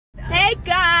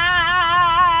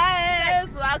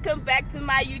welcome back to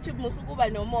my YouTube.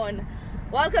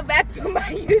 Welcome back to my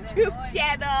YouTube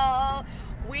channel.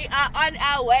 We are on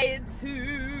our way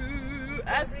to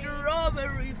a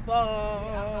strawberry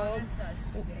farm.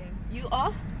 You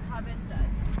are?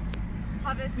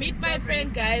 Harvest. Meet my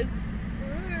friend, guys.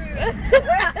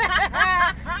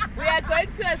 We are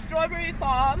going to a strawberry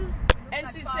farm, and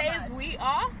she says we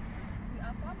are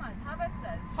farmers,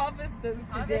 harvesters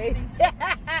today.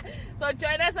 So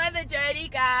join us on the journey,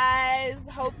 guys.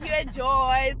 Hope you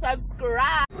enjoy.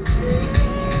 Subscribe.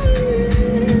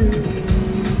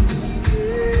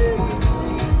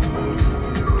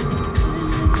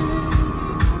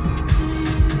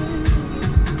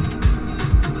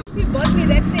 He bought me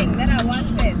that thing that I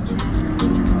wanted.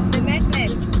 The magnet.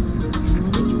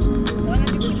 The one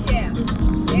that you put here.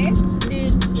 Eh?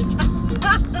 Still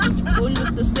won't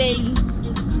look the same.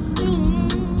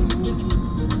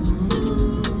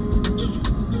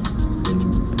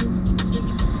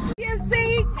 You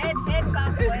see? Head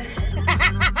southwest.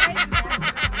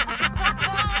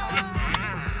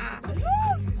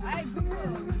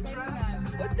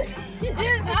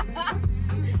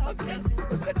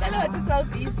 What's the color? It's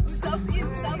southeast. Southeast.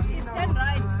 Turn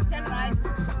right.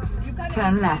 You can't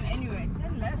turn left. Anyway,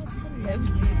 turn left.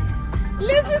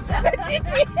 Listen to the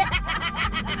GPS.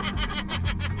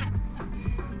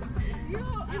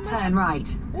 Turn right.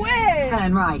 Where?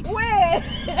 Turn right. Where?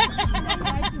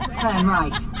 Turn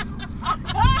right.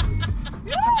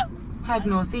 Head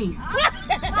northeast.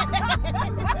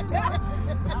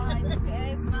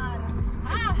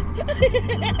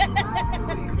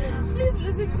 Please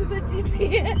listen to the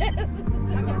GPS.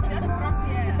 I'm just from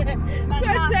here.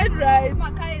 Turn right.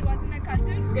 My car was in a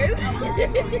cartoon. Yes.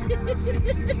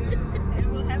 It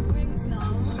will have wings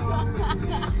now.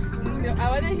 No, I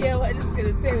want to hear what it's going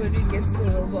to say when we get to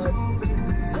the robot.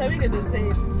 It's probably going to say,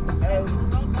 Go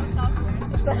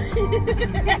southwest.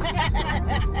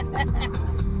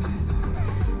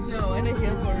 no, I want to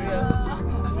hear for real.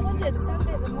 It's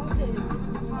Sunday, the market.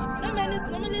 No, man, it's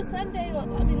normally Sunday. I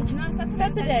mean, No,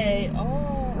 Saturday. Oh,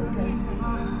 okay.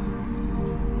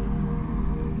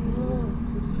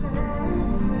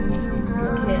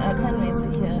 Okay, I can't wait to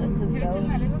hear. Have you seen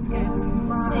my little skirt?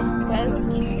 See, guys,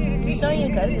 to show you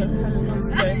guys her little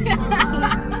skirt.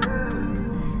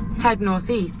 Head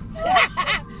northeast.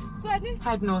 Sorry?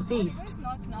 Head northeast. Where's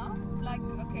north now? Like,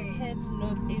 okay. Head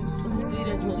northeast.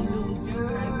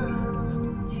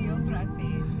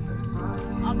 Geography.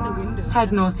 Out the window.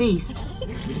 Head northeast.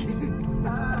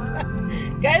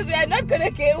 Guys, we are not gonna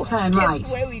get Turn right.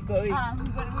 where we're going. We're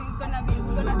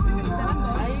gonna sleep in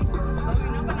Stellenbosch, but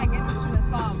we're not gonna get into the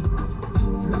farm.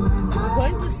 We're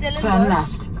going to Stellenbosch. Turn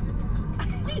left.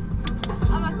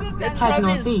 I must still That's tell Head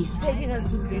probably northeast. taking us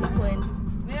to Greenpoint.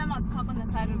 maybe I must park on the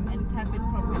side and tap it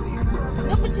properly.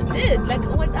 No, but you did. Like,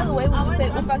 what other way would you say?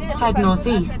 Head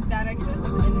northeast. I said directions.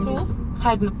 To?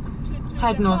 Head To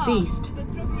Head the northeast. Farm, the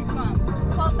strawberry farm.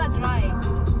 Polka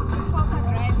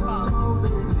Drive farm.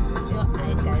 Yo,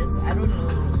 guys, I don't know.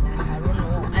 I don't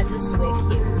know. I just work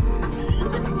here.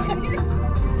 You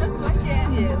just work here.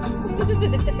 Yes.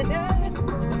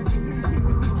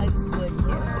 I just work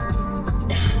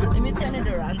here. Let me turn it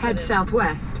around. Head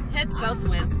southwest. Head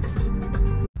southwest.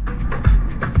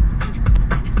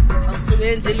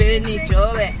 Awusuke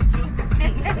Jobe.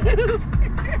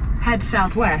 Head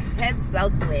southwest. Head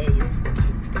southwest.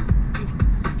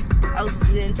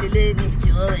 Awusuke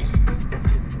Jobe.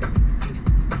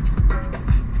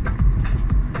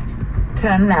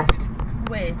 Turn left.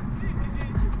 Where?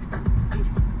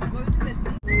 Go to the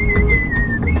sea.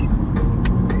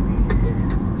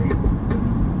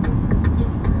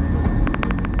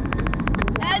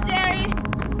 Hi, Jerry.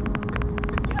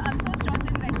 I'm so strong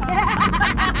in my car.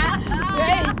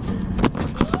 Great.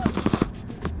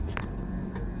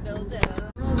 Well done.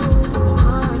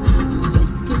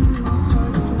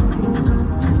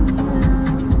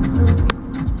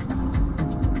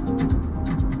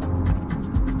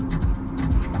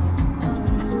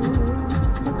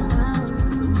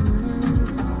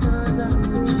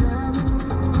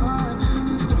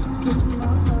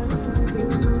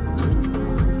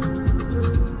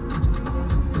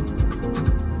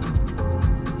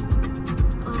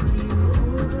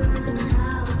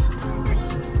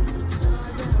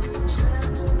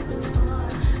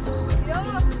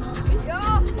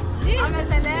 I'm a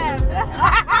celeb.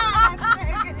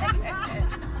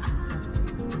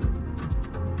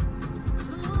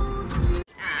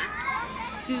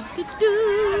 Do, do,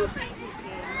 do.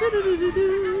 Do, do, do, do,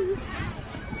 do.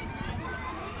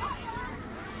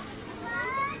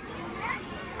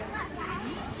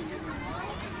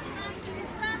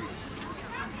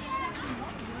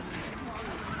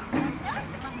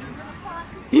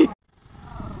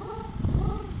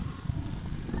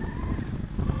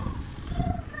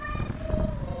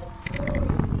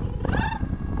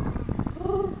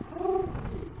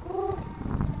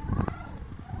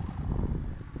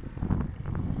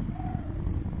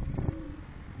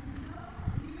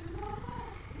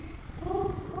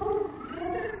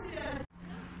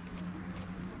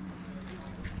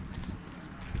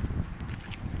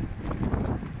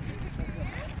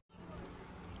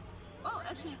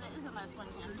 there is a nice one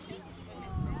here.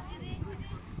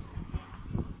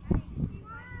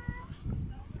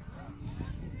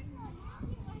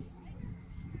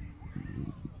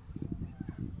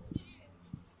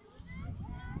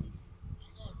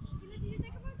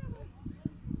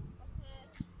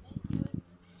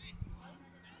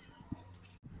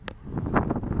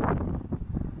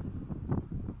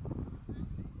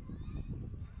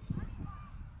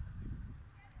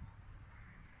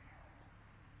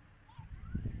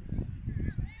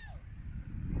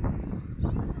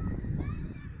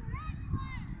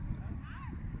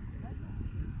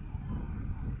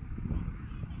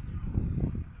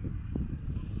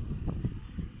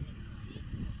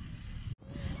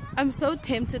 I'm so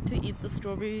tempted to eat the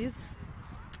strawberries,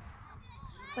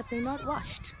 but they're not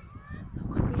washed, so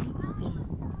I can't really eat them.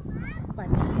 But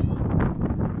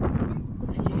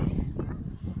what's it?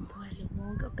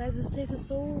 Guys, this place is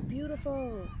so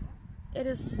beautiful. It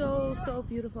is so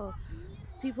beautiful.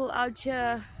 People out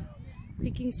here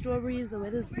picking strawberries. The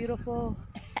weather's beautiful.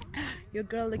 Your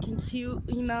girl looking cute,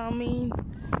 you know what I mean?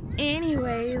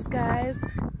 Anyways, guys,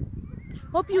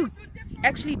 hope you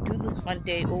actually do this one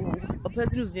day, or a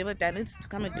person who's never done it to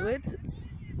come and do it. It's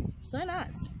so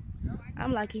nice.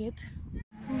 I'm liking it.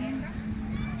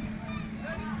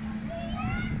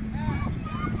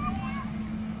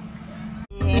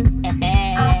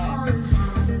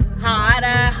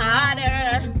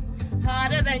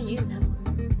 Harder than you know,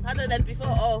 harder than before.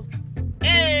 Oh,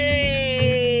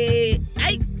 hey,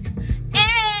 I,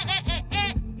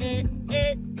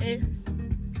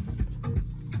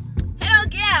 hello,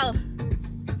 girl.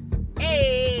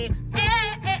 Hey, I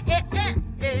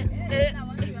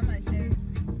want to wear my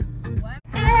shirts. What?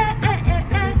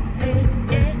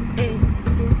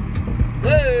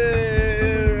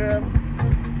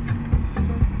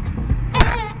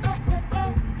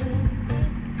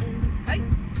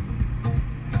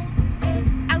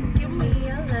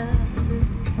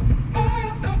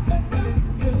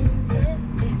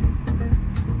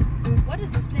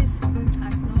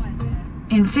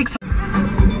 In 6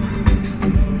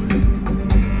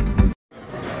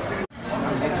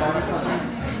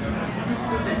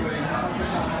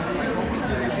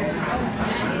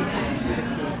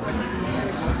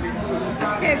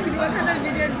 Hey, could you what kind of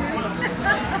video is this?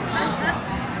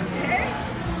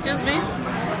 excuse me?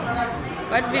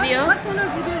 What video? What kind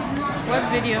of video is this? What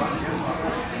video?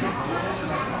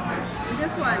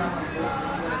 This one.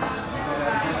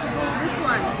 This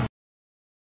one.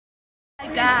 Hi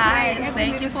guys, Every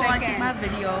thank you little for watching second. my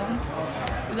video.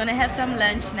 We're gonna have some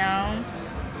lunch now.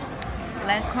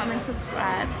 Like, comment,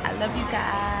 subscribe. I love you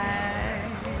guys.